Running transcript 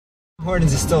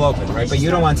Hortons is still open, right? But you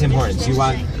don't want Tim Hortons. You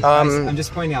want. I'm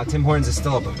just pointing out, Tim Hortons is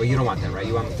still open, but you don't want that, right?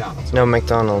 You want McDonald's. No,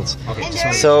 McDonald's.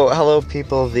 Okay. So, hello,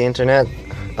 people of the internet.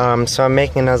 So I'm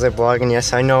making another vlog, and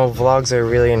yes, I know vlogs are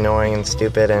really annoying and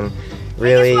stupid, and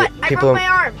really people. I broke my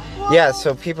arm. Whoa. Yeah,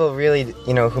 so people really,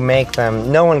 you know, who make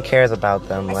them, no one cares about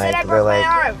them. I broke my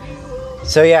arm.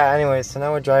 So yeah. Anyway, so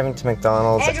now we're driving to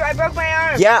McDonald's. Andrew, I broke my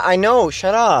arm. Yeah, I know.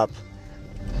 Shut up.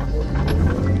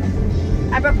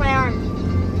 I broke my arm.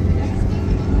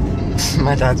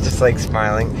 My dad's just like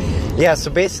smiling. Yeah, so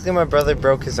basically my brother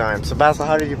broke his arm. So Basil,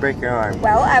 how did you break your arm?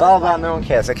 Well, no one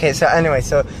cares. Okay, so anyway,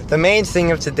 so the main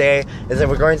thing of today is that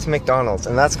we're going to McDonald's,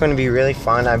 and that's going to be really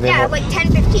fun. I've been like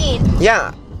 10:15.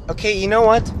 Yeah. Okay, you know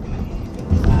what?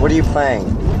 What are you playing?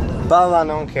 No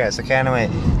one cares. Okay, anyway,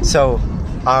 so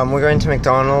we're going to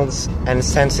McDonald's, and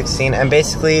it's 10:16, and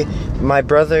basically my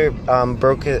brother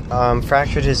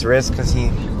fractured his wrist because he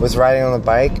was riding on the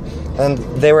bike, and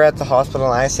they were at the hospital,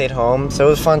 and I stayed home, so it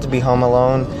was fun to be home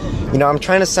alone. You know, I'm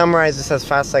trying to summarize this as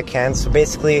fast as I can. So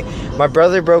basically, my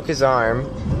brother broke his arm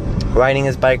riding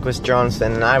his bike with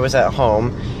Johnson, and I was at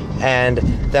home, and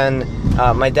then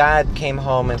my dad came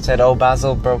home and said, oh,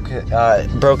 Basil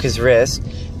broke his wrist,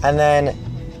 and then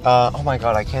oh my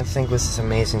god, I can't think of this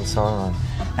amazing song.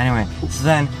 Anyway, so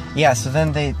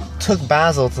then they took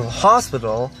Basil to the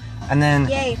hospital, and then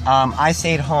I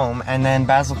stayed home, and then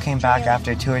Basil came back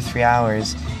after 2 or 3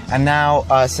 hours, and now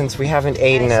since we haven't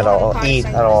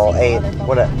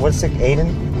what's it,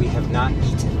 eaten? We have not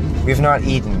eaten. We've not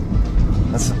eaten.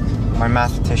 That's my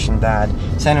mathematician dad.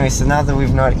 So anyway, so now that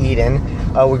we've not eaten,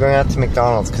 we're going out to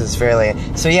McDonald's because it's very late.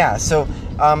 So yeah, so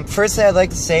firstly, I'd like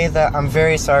to say that I'm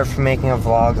very sorry for making a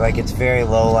vlog. Like, it's very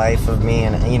low life of me,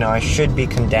 and you know, I should be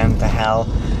condemned to hell.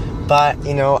 But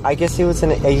you know, I guess it was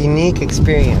a unique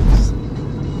experience.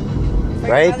 For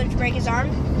your brother to break his arm?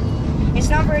 It's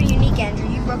not very unique, Andrew.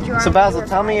 You broke your arm. So Basil,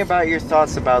 tell me about your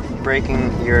thoughts about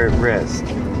breaking your wrist.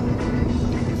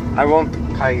 I won't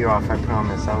cut you off, I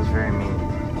promise. That was very mean.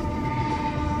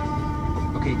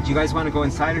 Okay, do you guys want to go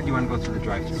inside, or do you want to go through the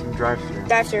drive-thru? Drive-thru.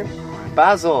 Drive-thru.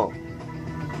 Basil!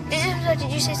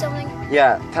 Did you say something?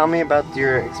 Yeah, tell me about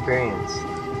your experience.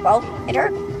 Well, it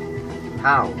hurt.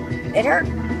 How? It hurt.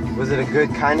 Was it a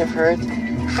good kind of hurt?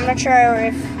 I'm not sure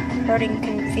if hurting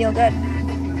can feel good.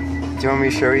 Do you want me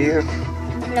to show you?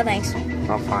 No thanks.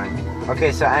 Oh, fine.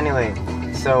 Okay, so anyway,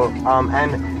 so,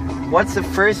 and what's the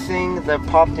first thing that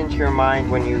popped into your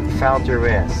mind when you felt your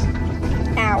wrist?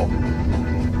 Ow.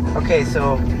 Okay,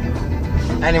 so,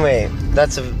 anyway,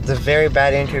 that's the very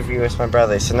bad interview with my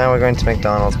brother, so now we're going to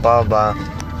McDonald's, blah, blah.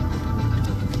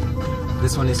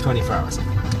 This one is 24 hours.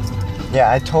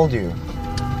 Yeah, I told you.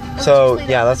 So,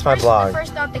 yeah, that's my blog. The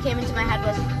first thought that came into my head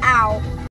was, ow.